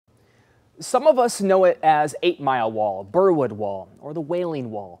Some of us know it as 8 Mile Wall, Birwood Wall, or the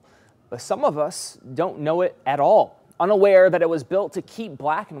Wailing Wall, but some of us don't know it at all, unaware that it was built to keep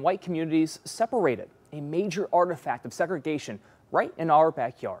black and white communities separated, a major artifact of segregation right in our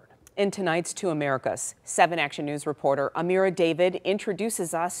backyard. In tonight's To Americas, 7 Action News reporter Amira David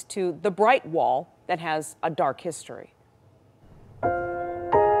introduces us to the bright wall that has a dark history.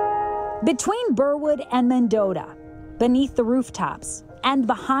 Between Birwood and Mendota, beneath the rooftops and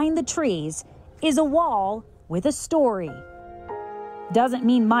behind the trees, is a wall with a story. Doesn't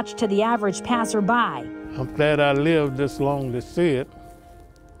mean much to the average passerby. I'm glad I lived this long to see it,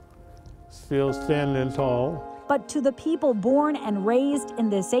 still standing tall. But to the people born and raised in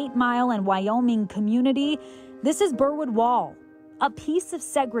this 8 Mile and Wyoming community, this is Birwood Wall, a piece of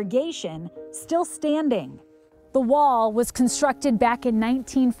segregation still standing. The wall was constructed back in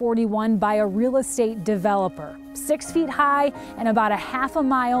 1941 by a real estate developer. 6 feet high and about a half a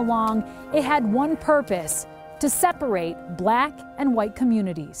mile long, it had one purpose: to separate black and white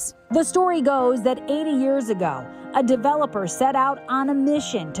communities. The story goes that 80 years ago, a developer set out on a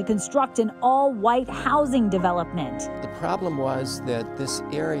mission to construct an all-white housing development. The problem was that this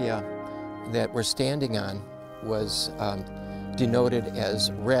area that we're standing on was denoted as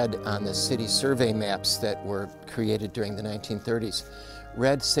red on the city survey maps that were created during the 1930s.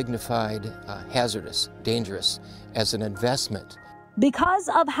 Red signified hazardous, dangerous, as an investment. Because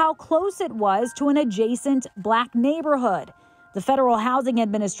of how close it was to an adjacent black neighborhood, the Federal Housing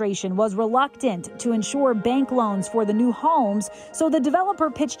Administration was reluctant to ensure bank loans for the new homes, so the developer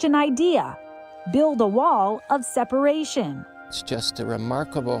pitched an idea: build a wall of separation. It's just a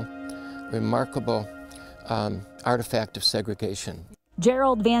remarkable artifact of segregation.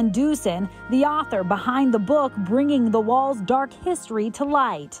 Gerald Van Dusen, the author behind the book bringing the wall's dark history to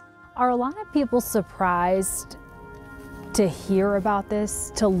light. Are a lot of people surprised to hear about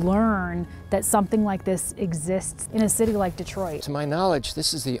this, to learn that something like this exists in a city like Detroit? To my knowledge,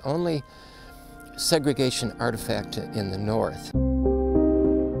 this is the only segregation artifact in the North.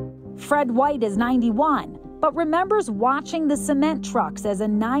 Fred White is 91, but remembers watching the cement trucks as a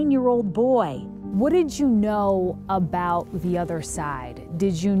 9-year-old boy. What did you know about the other side?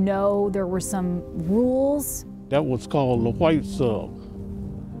 Did you know there were some rules? That was called the white sub.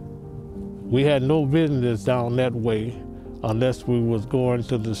 We had no business down that way unless we was going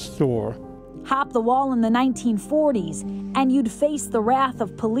to the store. Hop the wall in the 1940s, and you'd face the wrath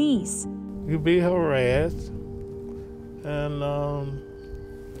of police. You'd be harassed, and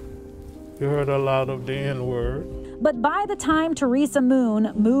you heard a lot of the N-word. But by the time Teresa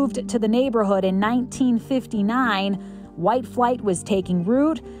Moon moved to the neighborhood in 1959, white flight was taking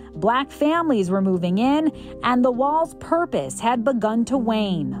root, black families were moving in, and the wall's purpose had begun to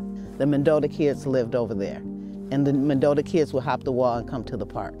wane. The Mendota kids lived over there, and the Mendota kids would hop the wall and come to the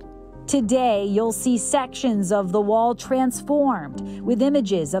park. Today, you'll see sections of the wall transformed with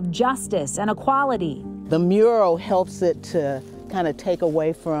images of justice and equality. The mural helps it to kind of take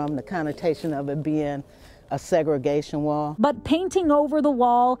away from the connotation of it being a segregation wall. But painting over the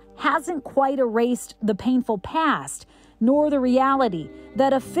wall hasn't quite erased the painful past, nor the reality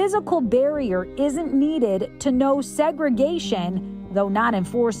that a physical barrier isn't needed to know segregation, though not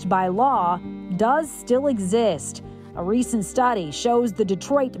enforced by law, does still exist. A recent study shows the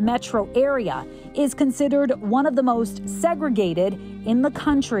Detroit metro area is considered one of the most segregated in the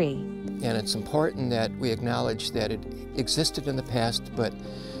country. And it's important that we acknowledge that it existed in the past, but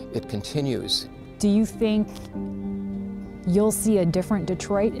it continues. Do you think you'll see a different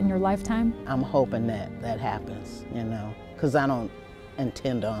Detroit in your lifetime? I'm hoping that happens, you know, because I don't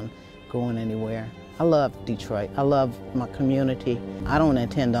intend on going anywhere. I love Detroit. I love my community. I don't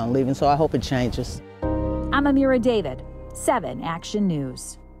intend on leaving, so I hope it changes. I'm Amira David, 7 Action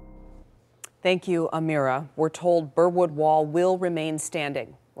News. Thank you, Amira. We're told Birwood Wall will remain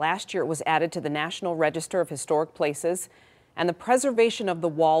standing. Last year, it was added to the National Register of Historic Places, and the preservation of the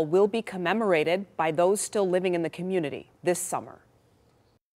wall will be commemorated by those still living in the community this summer.